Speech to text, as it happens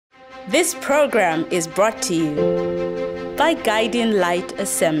This program is brought to you by Guiding Light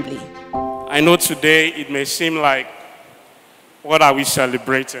Assembly. I know today it may seem like, what are we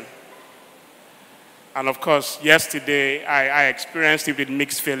celebrating? And of course, yesterday I experienced it with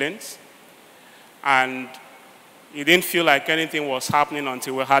mixed feelings. And it didn't feel like anything was happening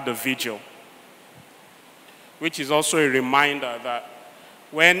until we had the vigil. Which is also a reminder that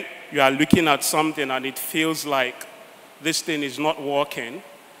when you are looking at something and it feels like this thing is not working,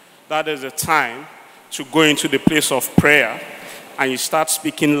 that is a time to go into the place of prayer and you start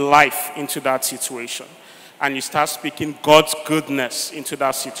speaking life into that situation. And you start speaking God's goodness into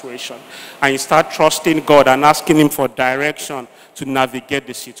that situation. And you start trusting God and asking Him for direction to navigate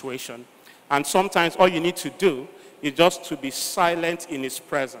the situation. And sometimes all you need to do is just to be silent in His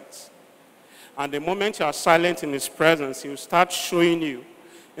presence. And the moment you are silent in His presence, He will start showing you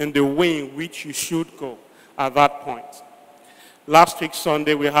in the way in which you should go at that point. Last week,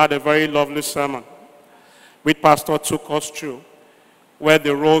 Sunday, we had a very lovely sermon which Pastor took us through, where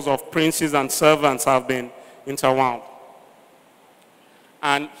the roles of princes and servants have been interwound.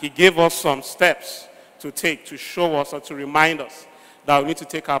 And he gave us some steps to take to show us or to remind us that we need to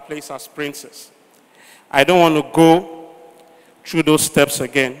take our place as princes. I don't want to go through those steps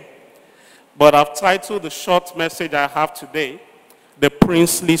again, but I've titled the short message I have today, The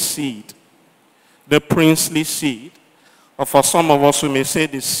Princely Seed. The Princely Seed. Or for some of us, we may say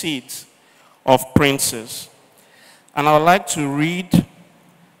the seeds of princes. And I would like to read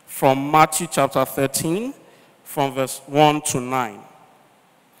from Matthew chapter 13, from verse 1 to 9.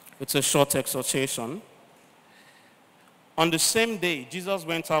 It's a short exhortation. On the same day, Jesus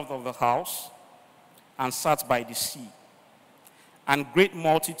went out of the house and sat by the sea. And great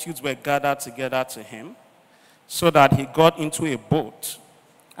multitudes were gathered together to him, so that he got into a boat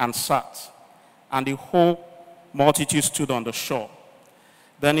and sat, and the whole multitude stood on the shore.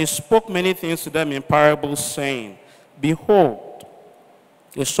 Then he spoke many things to them in parables, saying, Behold,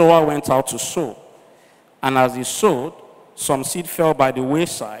 a sower went out to sow, and as he sowed, some seed fell by the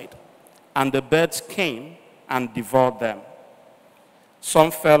wayside, and the birds came and devoured them.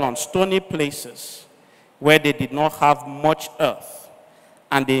 Some fell on stony places, where they did not have much earth,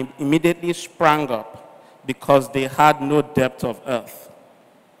 and they immediately sprang up, because they had no depth of earth.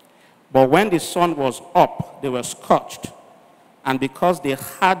 But when the sun was up, they were scorched, and because they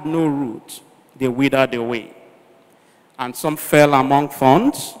had no root, they withered away. And some fell among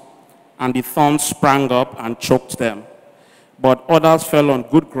thorns, and the thorns sprang up and choked them. But others fell on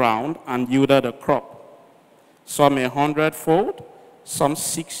good ground and yielded a crop, some 100-fold, some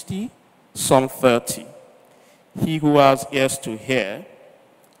 60, some 30. He who has ears to hear,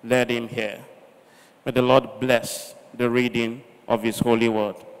 let him hear. May the Lord bless the reading of His holy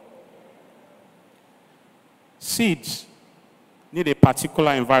word. Seeds need a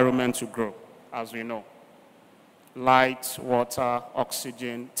particular environment to grow, as we know. Light, water,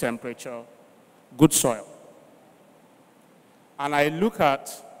 oxygen, temperature, good soil. And I look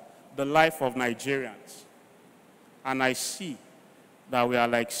at the life of Nigerians, and I see that we are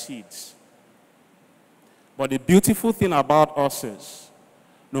like seeds. But the beautiful thing about us is,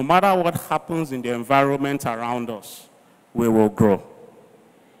 no matter what happens in the environment around us, we will grow.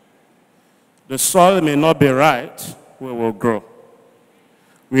 The soil may not be right, we will grow.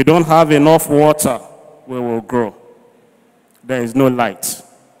 We don't have enough water, we will grow. There is no light,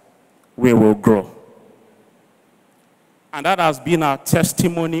 we will grow. And that has been our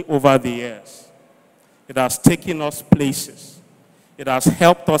testimony over the years. It has taken us places. It has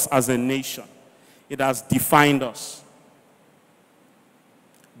helped us as a nation. It has defined us.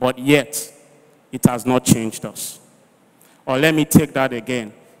 But yet, it has not changed us. Or let me take that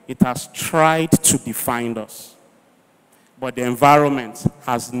again. It has tried to define us. But the environment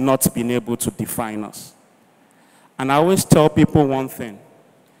has not been able to define us. And I always tell people one thing.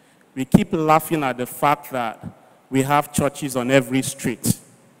 We keep laughing at the fact that we have churches on every street.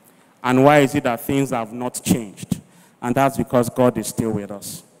 And why is it that things have not changed? And that's because God is still with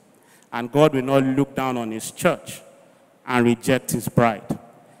us. And God will not look down on His church and reject His bride.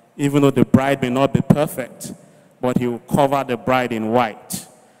 Even though the bride may not be perfect, but He will cover the bride in white,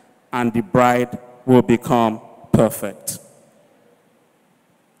 and the bride will become perfect.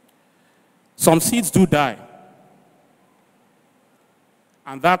 Some seeds do die.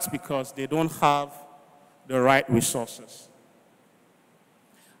 And that's because they don't have the right resources.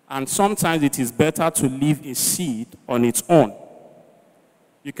 And sometimes it is better to leave a seed on its own.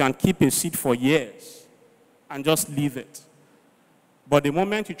 You can keep a seed for years and just leave it. But the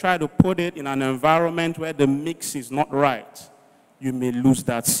moment you try to put it in an environment where the mix is not right, you may lose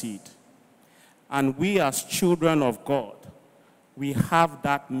that seed. And we as children of God, we have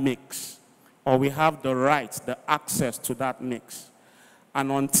that mix, or we have the right, the access to that mix.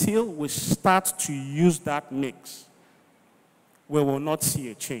 And until we start to use that mix, we will not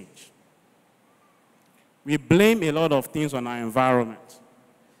see a change. We blame a lot of things on our environment.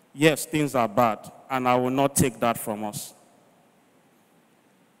 Yes, things are bad, and I will not take that from us.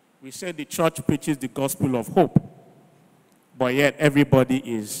 We say the church preaches the gospel of hope, but yet everybody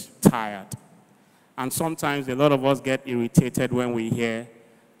is tired. And sometimes a lot of us get irritated when we hear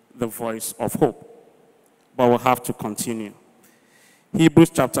the voice of hope. But we'll have to continue. Hebrews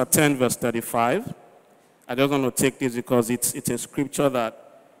chapter 10, verse 35. I just want to take this because it's a scripture that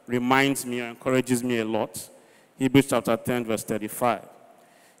reminds me or encourages me a lot. Hebrews chapter 10, verse 35.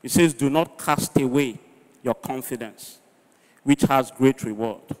 It says, do not cast away your confidence, which has great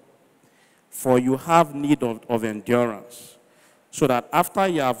reward. For you have need of endurance, so that after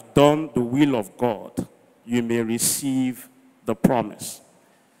you have done the will of God, you may receive the promise.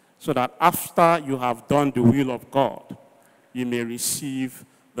 So that after you have done the will of God, you may receive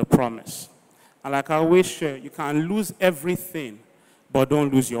the promise. And like I always share, you can lose everything, but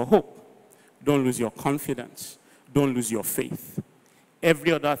don't lose your hope. Don't lose your confidence. Don't lose your faith.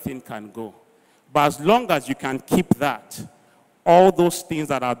 Every other thing can go. But as long as you can keep that, all those things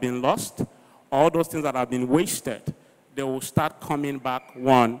that have been lost, all those things that have been wasted, they will start coming back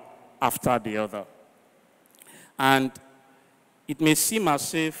one after the other. And it may seem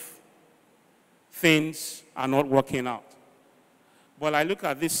as if things are not working out. But I look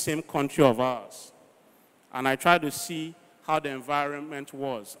at this same country of ours, and I try to see how the environment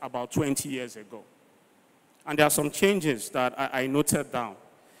was about 20 years ago. And there are some changes that I noted down.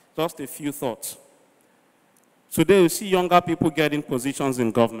 Just a few thoughts. Today, we see younger people getting positions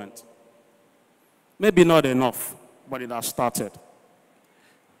in government. Maybe not enough, but it has started.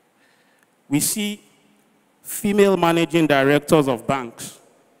 We see female managing directors of banks.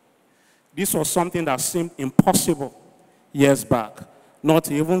 This was something that seemed impossible years back, not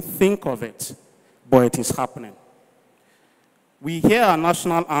to even think of it, but it is happening. We hear our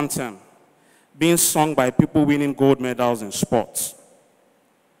national anthem being sung by people winning gold medals in sports.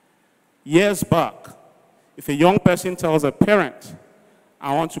 Years back, if a young person tells a parent,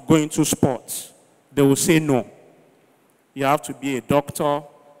 I want to go into sports, they will say no. You have to be a doctor,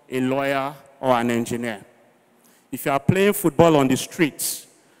 a lawyer, or an engineer. If you are playing football on the streets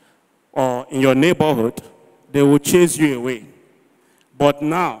or in your neighborhood, they will chase you away. But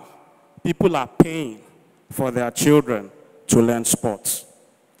now, people are paying for their children to learn sports.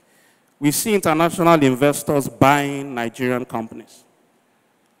 We see international investors buying Nigerian companies,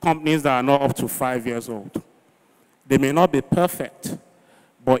 companies that are not up to 5 years old. They may not be perfect,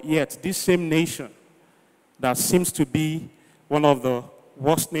 but yet this same nation that seems to be one of the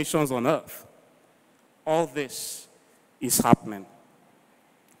worst nations on earth, all this is happening.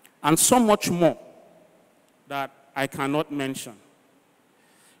 And so much more that I cannot mention,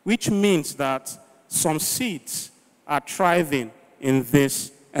 which means that some seeds are thriving in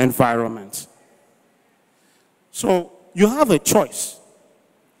this environment. So you have a choice.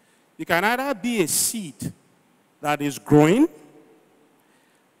 You can either be a seed that is growing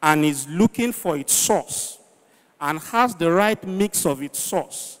and is looking for its source and has the right mix of its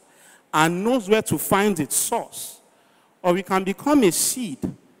source and knows where to find its source, or we can become a seed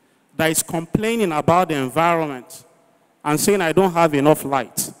that is complaining about the environment and saying, I don't have enough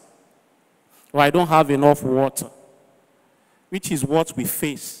light, or I don't have enough water, which is what we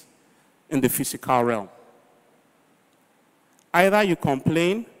face in the physical realm. Either you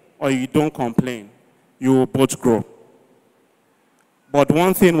complain or you don't complain, you will both grow. But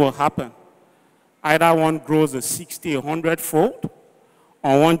one thing will happen. Either one grows a 60, 100-fold,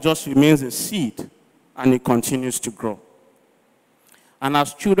 or one just remains a seed and it continues to grow. And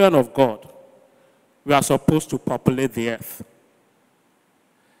as children of God, we are supposed to populate the earth.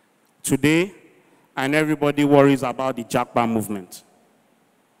 Today, and everybody worries about the Japa movement.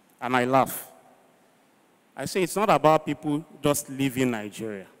 And I laugh. I say it's not about people just leaving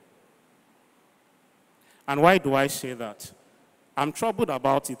Nigeria. And why do I say that? I'm troubled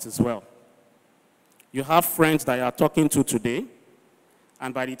about it as well. You have friends that you are talking to today,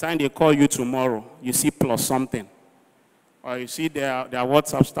 and by the time they call you tomorrow, you see plus something. Or you see their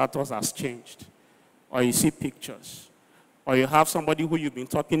WhatsApp status has changed. Or you see pictures. Or you have somebody who you've been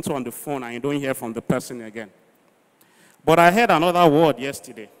talking to on the phone and you don't hear from the person again. But I heard another word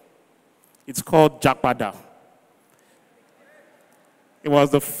yesterday. It's called Japada. It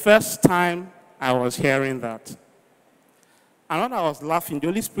was the first time I was hearing that. And when I was laughing, the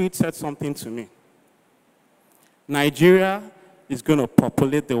Holy Spirit said something to me. Nigeria is going to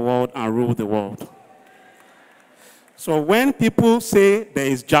populate the world and rule the world. So when people say there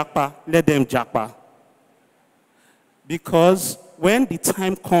is japa, let them japa. Because when the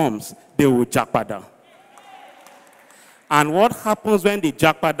time comes, they will japa down. And what happens when the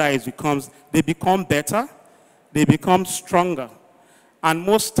japa is they become better, they become stronger. And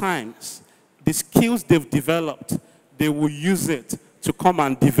most times, the skills they've developed, they will use it to come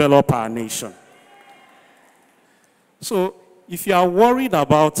and develop our nation. So if you are worried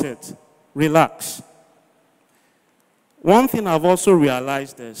about it, relax. One thing I've also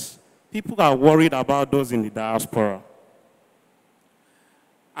realized is people are worried about those in the diaspora.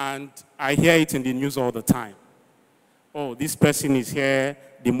 And I hear it in the news all the time. Oh, this person is here,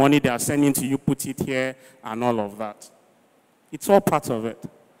 the money they are sending to you, put it here, and all of that. It's all part of it.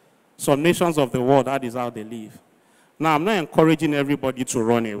 Some nations of the world, that is how they live. Now, I'm not encouraging everybody to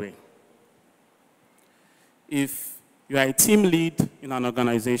run away. If you are a team lead in an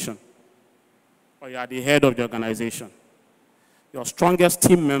organization, or you are the head of the organization, your strongest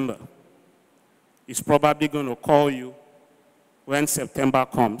team member is probably going to call you when September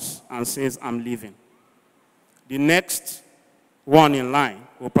comes and says, I'm leaving. The next one in line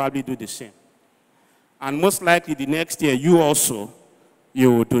will probably do the same. And most likely the next year, you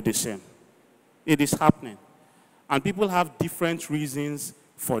will do the same. It is happening. And people have different reasons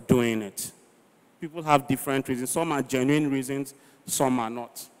for doing it. People have different reasons. Some are genuine reasons, some are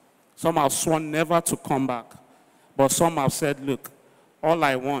not. Some have sworn never to come back. But some have said, look, all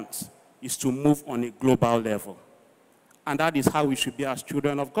I want is to move on a global level. And that is how we should be as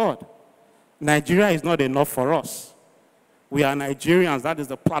children of God. Nigeria is not enough for us. We are Nigerians. That is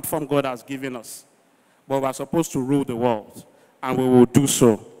the platform God has given us. But we are supposed to rule the world. And we will do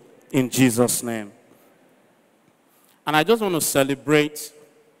so in Jesus' name. And I just want to celebrate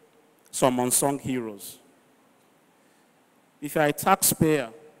some unsung heroes. If you're a taxpayer,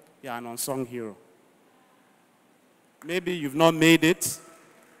 you're an unsung hero. Maybe you've not made it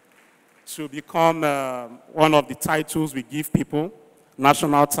to become one of the titles we give people,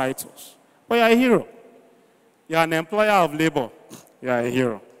 national titles. But you're a hero. You're an employer of labor. You're a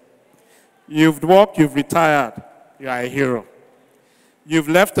hero. You've worked, you've retired. You're a hero. You've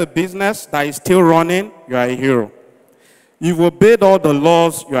left a business that is still running. You're a hero. You've obeyed all the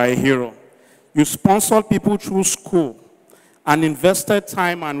laws. You're a hero. You sponsored people through school and invested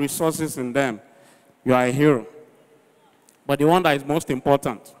time and resources in them. You are a hero. But the one that is most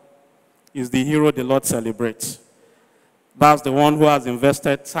important is the hero the Lord celebrates. That's the one who has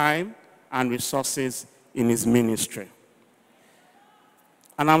invested time and resources in his ministry.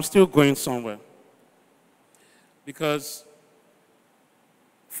 And I'm still going somewhere. Because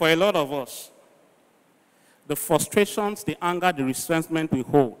for a lot of us, the frustrations, the anger, the resentment we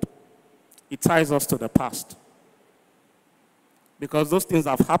hold, it ties us to the past. Because those things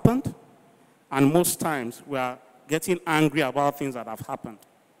have happened, and most times we are getting angry about things that have happened.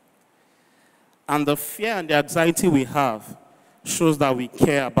 And the fear and the anxiety we have shows that we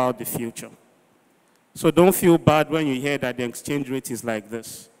care about the future. So don't feel bad when you hear that the exchange rate is like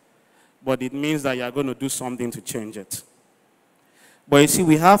this. But it means that you are going to do something to change it. But you see,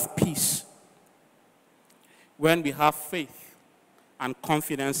 we have peace when we have faith and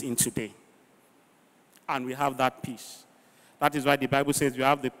confidence in today. And we have that peace. That is why the Bible says we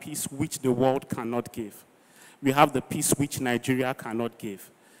have the peace which the world cannot give. We have the peace which Nigeria cannot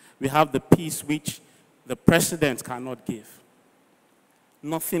give. We have the peace which the president cannot give.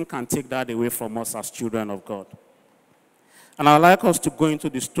 Nothing can take that away from us as children of God. And I'd like us to go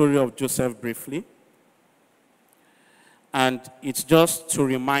into the story of Joseph briefly. And it's just to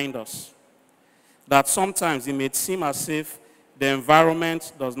remind us that sometimes it may seem as if the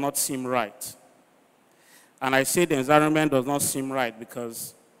environment does not seem right. And I say the environment does not seem right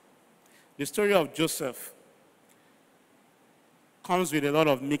because the story of Joseph comes with a lot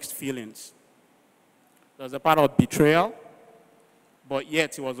of mixed feelings. There's a part of betrayal, but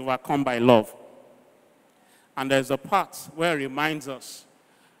yet he was overcome by love. And there's a part where it reminds us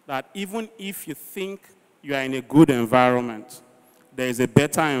that even if you think you are in a good environment, there is a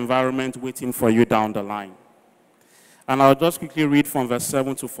better environment waiting for you down the line. And I'll just quickly read from verse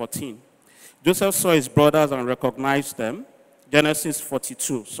 7 to 14. Joseph saw his brothers and recognized them. Genesis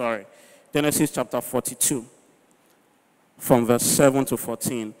chapter 42, from verse 7 to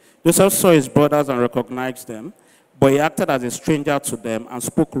 14. Joseph saw his brothers and recognized them, but he acted as a stranger to them and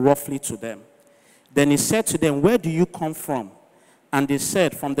spoke roughly to them. Then he said to them, "Where do you come from?" And they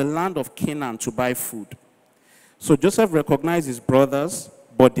said, "From the land of Canaan to buy food." So Joseph recognized his brothers,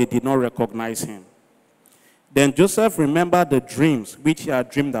 but they did not recognize him. Then Joseph remembered the dreams which he had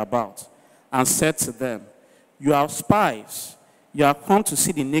dreamed about and said to them, "You are spies. You have come to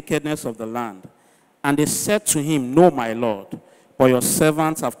see the nakedness of the land, And they said to him, No, my Lord, but your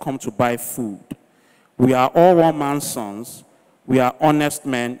servants have come to buy food. We are all one man's sons. We are honest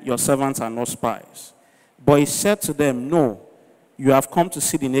men. Your servants are not spies. But he said to them, No, you have come to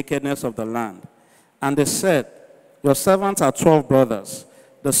see the nakedness of the land. And they said, Your servants are 12 brothers,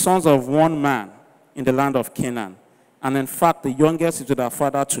 the sons of one man in the land of Canaan. And in fact, the youngest is with our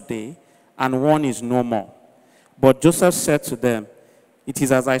father today, and one is no more. But Joseph said to them, It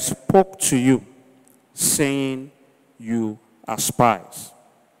is as I spoke to you, saying, You are spies.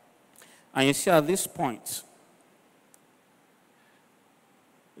 And you see, at this point,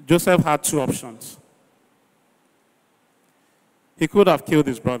 Joseph had two options. He could have killed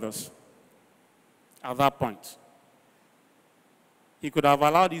his brothers at that point. He could have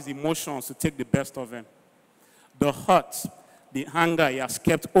allowed his emotions to take the best of him. The hurt, the anger he has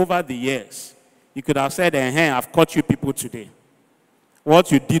kept over the years. He could have said, I've caught you people today.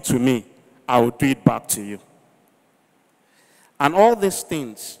 What you did to me, I will do it back to you. And all these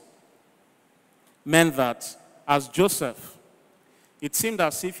things meant that as Joseph, it seemed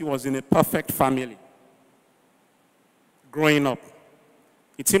as if he was in a perfect family. Growing up,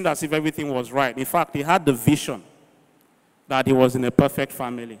 it seemed as if everything was right. In fact, he had the vision that he was in a perfect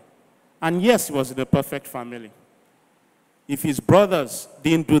family. And yes, he was in a perfect family. If his brothers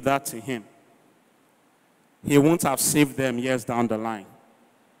didn't do that to him, he wouldn't have saved them years down the line.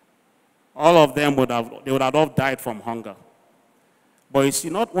 All of them would have all died from hunger. But you see,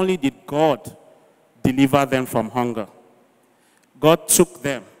 not only did God deliver them from hunger, God took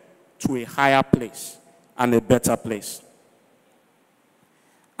them to a higher place and a better place.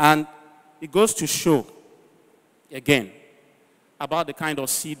 And it goes to show, again, about the kind of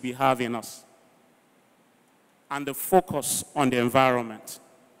seed we have in us and the focus on the environment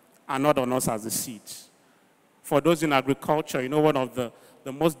and not on us as the seeds. For those in agriculture, you know, one of the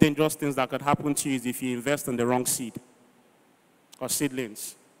most dangerous things that could happen to you is if you invest in the wrong seed or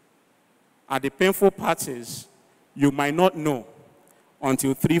seedlings. And the painful part is you might not know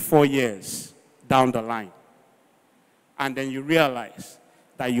until 3-4 years down the line. And then you realize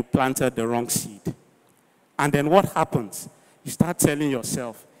that you planted the wrong seed. And then what happens? You start telling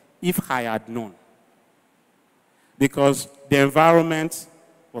yourself, if I had known. Because the environment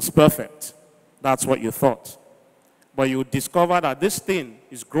was perfect. That's what you thought. But you discover that this thing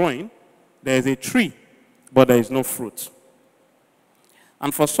is growing. There is a tree, but there is no fruit.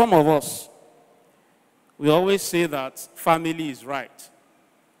 And for some of us, we always say that family is right.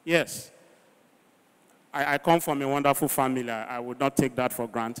 Yes, I come from a wonderful family. I would not take that for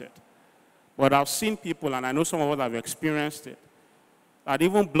granted. But I've seen people, and I know some of us have experienced it, that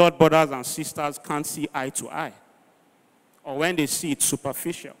even blood brothers and sisters can't see eye to eye. Or when they see, it's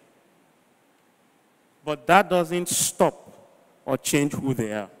superficial. But that doesn't stop or change who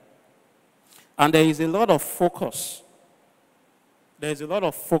they are. And there is a lot of focus. There's a lot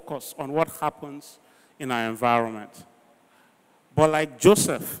of focus on what happens in our environment. But like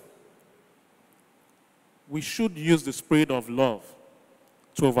Joseph, we should use the spirit of love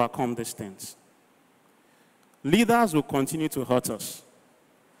to overcome these things. Leaders will continue to hurt us.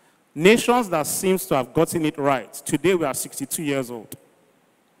 Nations that seems to have gotten it right. Today we are 62 years old.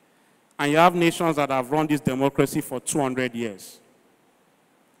 And you have nations that have run this democracy for 200 years.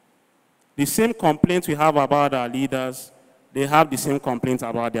 The same complaints we have about our leaders, they have the same complaints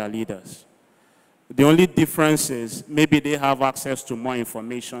about their leaders. The only difference is maybe they have access to more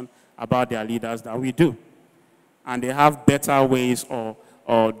information about their leaders than we do. And they have better ways or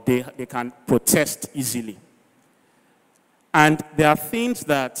they can protest easily. And there are things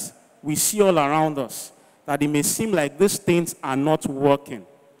that we see all around us that it may seem like these things are not working.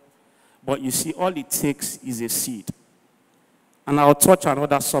 But you see, all it takes is a seed. And I'll touch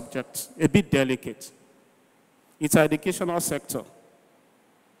another subject, a bit delicate. It's our educational sector.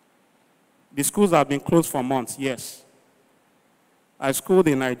 The schools have been closed for months, yes. I schooled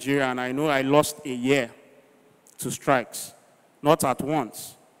in Nigeria, and I know I lost a year to strikes. Not at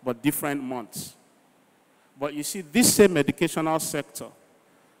once, but different months. But you see, this same educational sector,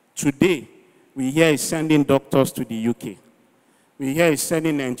 today, we hear is sending doctors to the UK. We hear is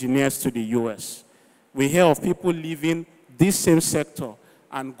sending engineers to the US. We hear of people leaving this same sector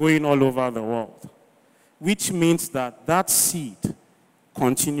and going all over the world, which means that that seed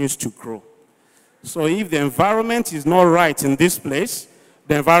continues to grow. So if the environment is not right in this place,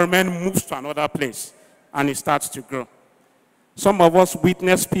 the environment moves to another place and it starts to grow. Some of us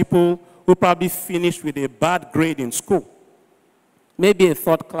witness people who probably finished with a bad grade in school, maybe a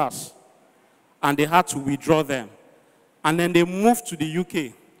third class, and they had to withdraw them. And then they moved to the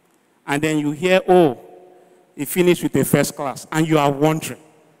UK, and then you hear, oh, he finished with a first class, and you are wondering,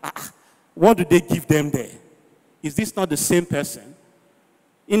 What do they give them there? Is this not the same person?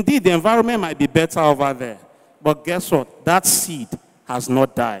 Indeed, the environment might be better over there. But guess what? That seed has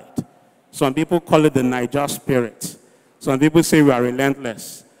not died. Some people call it the Niger spirit. Some people say we are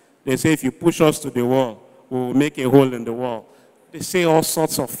relentless. They say if you push us to the wall, we will make a hole in the wall. They say all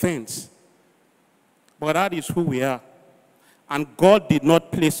sorts of things. But that is who we are. And God did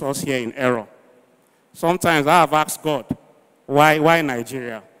not place us here in error. Sometimes I have asked God, why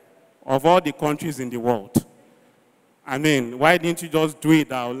Nigeria? Of all the countries in the world. I mean, why didn't you just do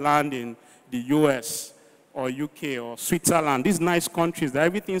it or land in the US or UK or Switzerland? These nice countries,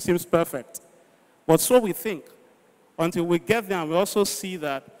 everything seems perfect. But so we think. Until we get there, and we also see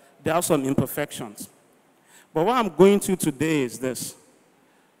that there are some imperfections. But what I'm going to today is this.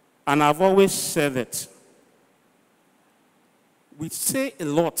 And I've always said it. We say a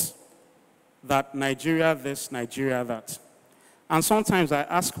lot that Nigeria this, Nigeria that. And sometimes I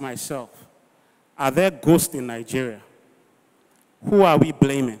ask myself, are there ghosts in Nigeria? Who are we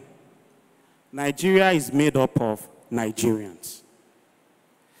blaming? Nigeria is made up of Nigerians.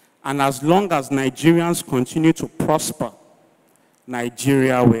 And as long as Nigerians continue to prosper,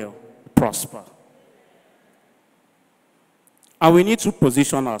 Nigeria will prosper. And we need to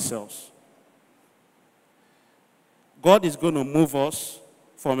position ourselves. God is going to move us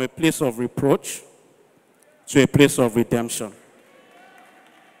from a place of reproach to a place of redemption.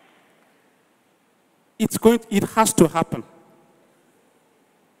 It has to happen.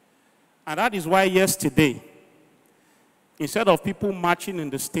 And that is why yesterday, instead of people marching in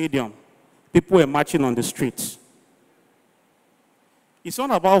the stadium, people were marching on the streets. It's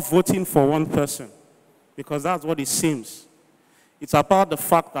not about voting for one person, because that's what it seems. It's about the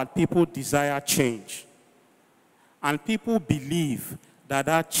fact that people desire change. And people believe that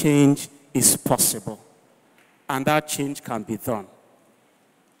that change is possible. And that change can be done.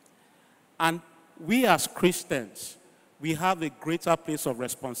 And we as Christians, we have a greater place of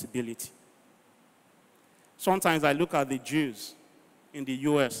responsibility. Sometimes I look at the Jews in the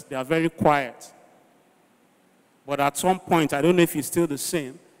US, they are very quiet. But at some point, I don't know if it's still the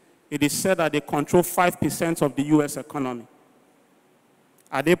same, it is said that they control 5% of the US economy.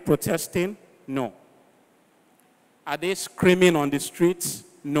 Are they protesting? No. Are they screaming on the streets?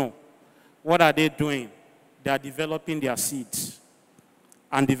 No. What are they doing? They are developing their seeds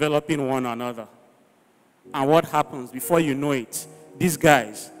and developing one another. And what happens? Before you know it, these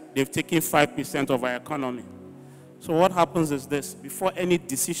guys, they've taken 5% of our economy. So what happens is this: before any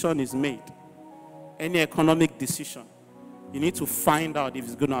decision is made, any economic decision, you need to find out if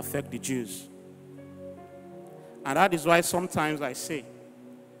it's going to affect the Jews. And that is why sometimes I say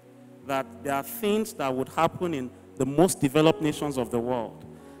that there are things that would happen in the most developed nations of the world.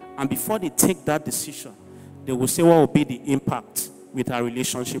 And before they take that decision, they will say what will be the impact with our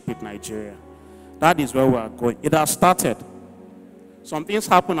relationship with Nigeria. That is where we are going. It has started. Some things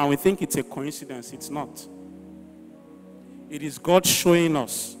happen and we think it's a coincidence. It's not. It is God showing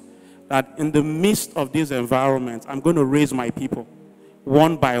us that in the midst of this environment, I'm going to raise my people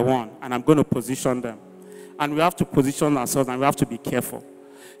one by one, and I'm going to position them. And we have to position ourselves, and we have to be careful.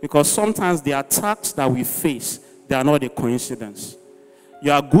 Because sometimes the attacks that we face, they are not a coincidence.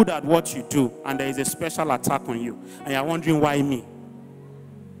 You are good at what you do, and there is a special attack on you. And you are wondering, why me?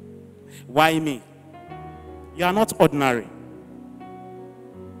 Why me? You are not ordinary.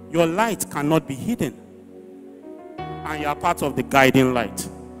 Your light cannot be hidden. And you are part of the guiding light.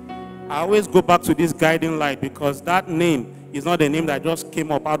 I always go back to this guiding light because that name is not a name that just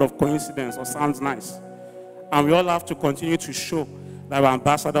came up out of coincidence or sounds nice. And we all have to continue to show that we're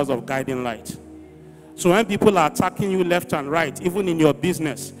ambassadors of guiding light. So when people are attacking you left and right, even in your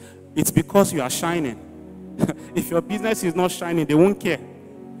business, it's because you are shining. If your business is not shining, they won't care.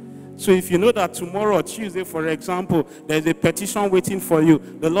 So if you know that tomorrow or Tuesday, for example, there's a petition waiting for you,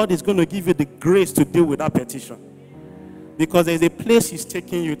 the Lord is going to give you the grace to deal with that petition. Because there's a place He's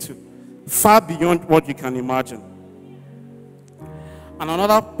taking you to, far beyond what you can imagine. And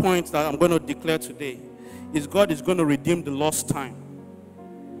another point that I'm going to declare today is God is going to redeem the lost time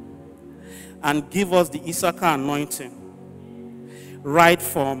and give us the Issachar anointing right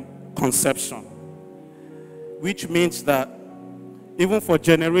from conception, which means that even for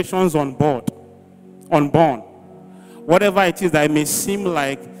generations unborn, whatever it is that it may seem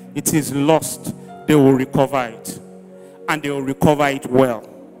like it is lost, they will recover it. And they will recover it well.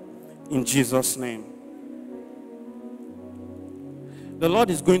 In Jesus' name. The Lord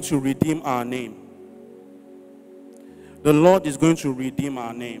is going to redeem our name. The Lord is going to redeem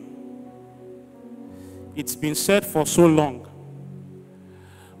our name. It's been said for so long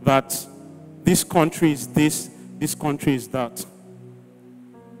that this country is this country is that.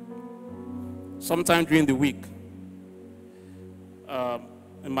 sometime during the week,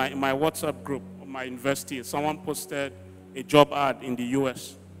 in my WhatsApp group of my university, someone posted a job ad in the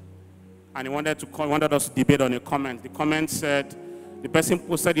US. And he wanted us to debate on a comment. The comment said, the person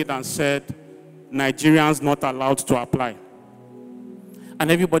posted it and said, Nigerians not allowed to apply. And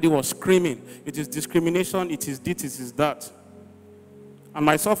everybody was screaming, it is discrimination, it is this, it is that. And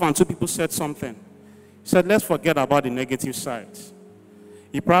myself and two people said something. He said, let's forget about the negative sides.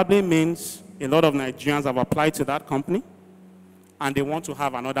 It probably means a lot of Nigerians have applied to that company and they want to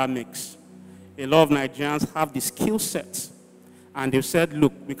have another mix. A lot of Nigerians have the skill sets. And they've said,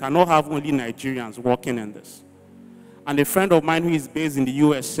 look, we cannot have only Nigerians working in this. And a friend of mine who is based in the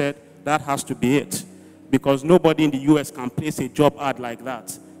US said, that has to be it. Because nobody in the US can place a job ad like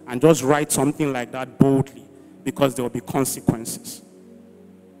that and just write something like that boldly, because there will be consequences.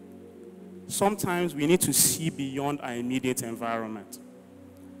 Sometimes we need to see beyond our immediate environment.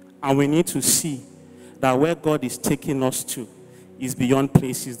 And we need to see that where God is taking us to is beyond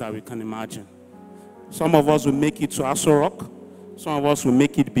places that we can imagine. Some of us will make it to Aso Rock. Some of us will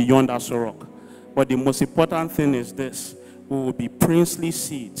make it beyond Aso Rock. But the most important thing is this: we will be princely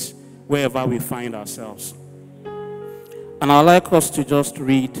seeds wherever we find ourselves. And I'd like us to just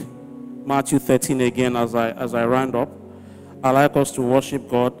read Matthew 13 again as I round up. I'd like us to worship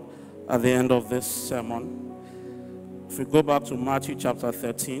God at the end of this sermon. If we go back to Matthew chapter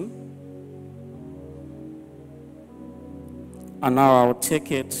 13, and now I'll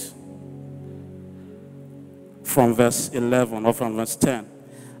take it from verse 11 or from verse 10.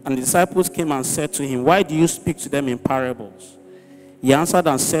 And the disciples came and said to him, why do you speak to them in parables? He answered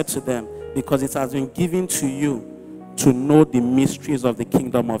and said to them, because it has been given to you to know the mysteries of the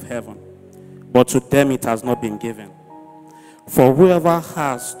kingdom of heaven, but to them it has not been given. For whoever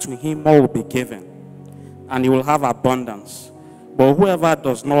has, to him more will be given, and he will have abundance. But whoever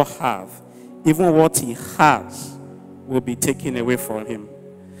does not have, even what he has will be taken away from him.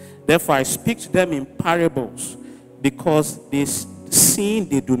 Therefore I speak to them in parables, because seeing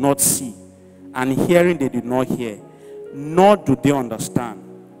they do not see, and hearing they do not hear, nor do they understand.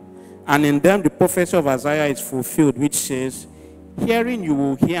 And in them the prophecy of Isaiah is fulfilled, which says, hearing you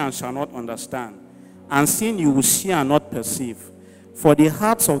will hear and shall not understand, and seeing you will see and not perceive. For the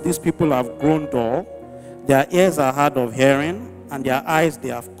hearts of these people have grown dull, their ears are hard of hearing, and their eyes they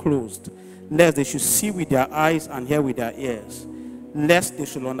have closed, lest they should see with their eyes and hear with their ears, lest they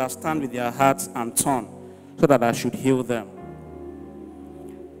should understand with their hearts and turn, so that I should heal them.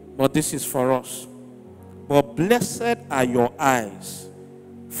 But this is for us. But blessed are your eyes,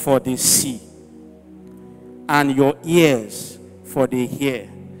 for they see, and your ears, for they hear.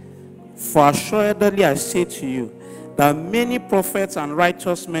 For assuredly I say to you, that many prophets and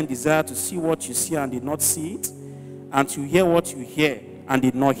righteous men desire to see what you see and did not see it, and to hear what you hear and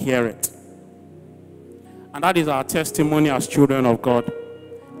did not hear it. And that is our testimony as children of God,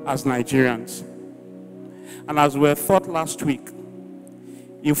 as Nigerians. And as we were taught last week,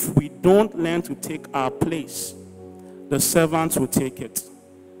 if we don't learn to take our place, the servants will take it.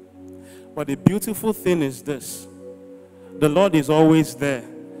 But the beautiful thing is this: the Lord is always there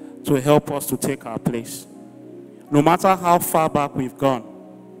to help us to take our place. No matter how far back we've gone.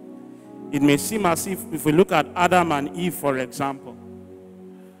 It may seem as if we look at Adam and Eve, for example,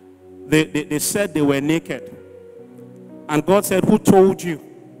 they said they were naked. And God said, who told you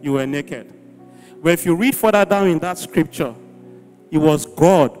you were naked? But if you read further down in that scripture, it was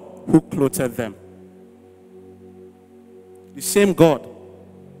God who clothed them. The same God.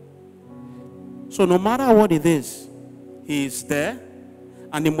 So no matter what it is, He is there.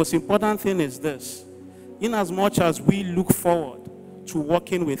 And the most important thing is this: in as much as we look forward to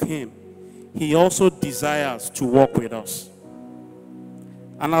working with Him, He also desires to work with us.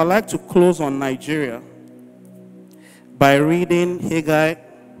 And I'd like to close on Nigeria by reading Haggai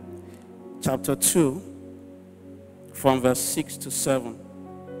chapter 2 from verse 6 to 7.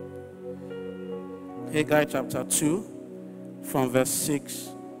 Haggai chapter 2 from verse 6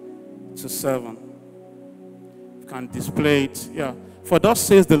 to 7. You can display it. Yeah. For thus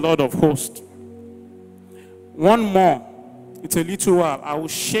says the Lord of hosts, one more, it's a little while, I will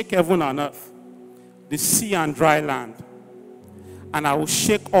shake heaven and earth, the sea and dry land, and I will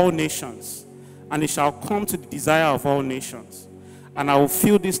shake all nations, and it shall come to the desire of all nations. And I will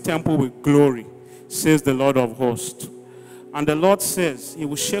fill this temple with glory, says the Lord of hosts. And the Lord says He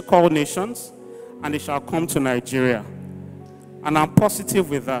will shake all nations, and it shall come to Nigeria. And I'm positive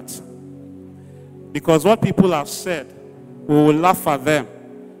with that. Because what people have said, we will laugh at them,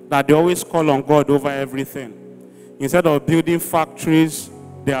 that they always call on God over everything. Instead of building factories,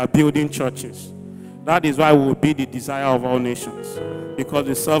 they are building churches. That is why we will be the desire of all nations. Because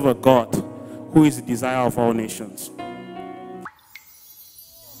we serve a God who is the desire of all nations.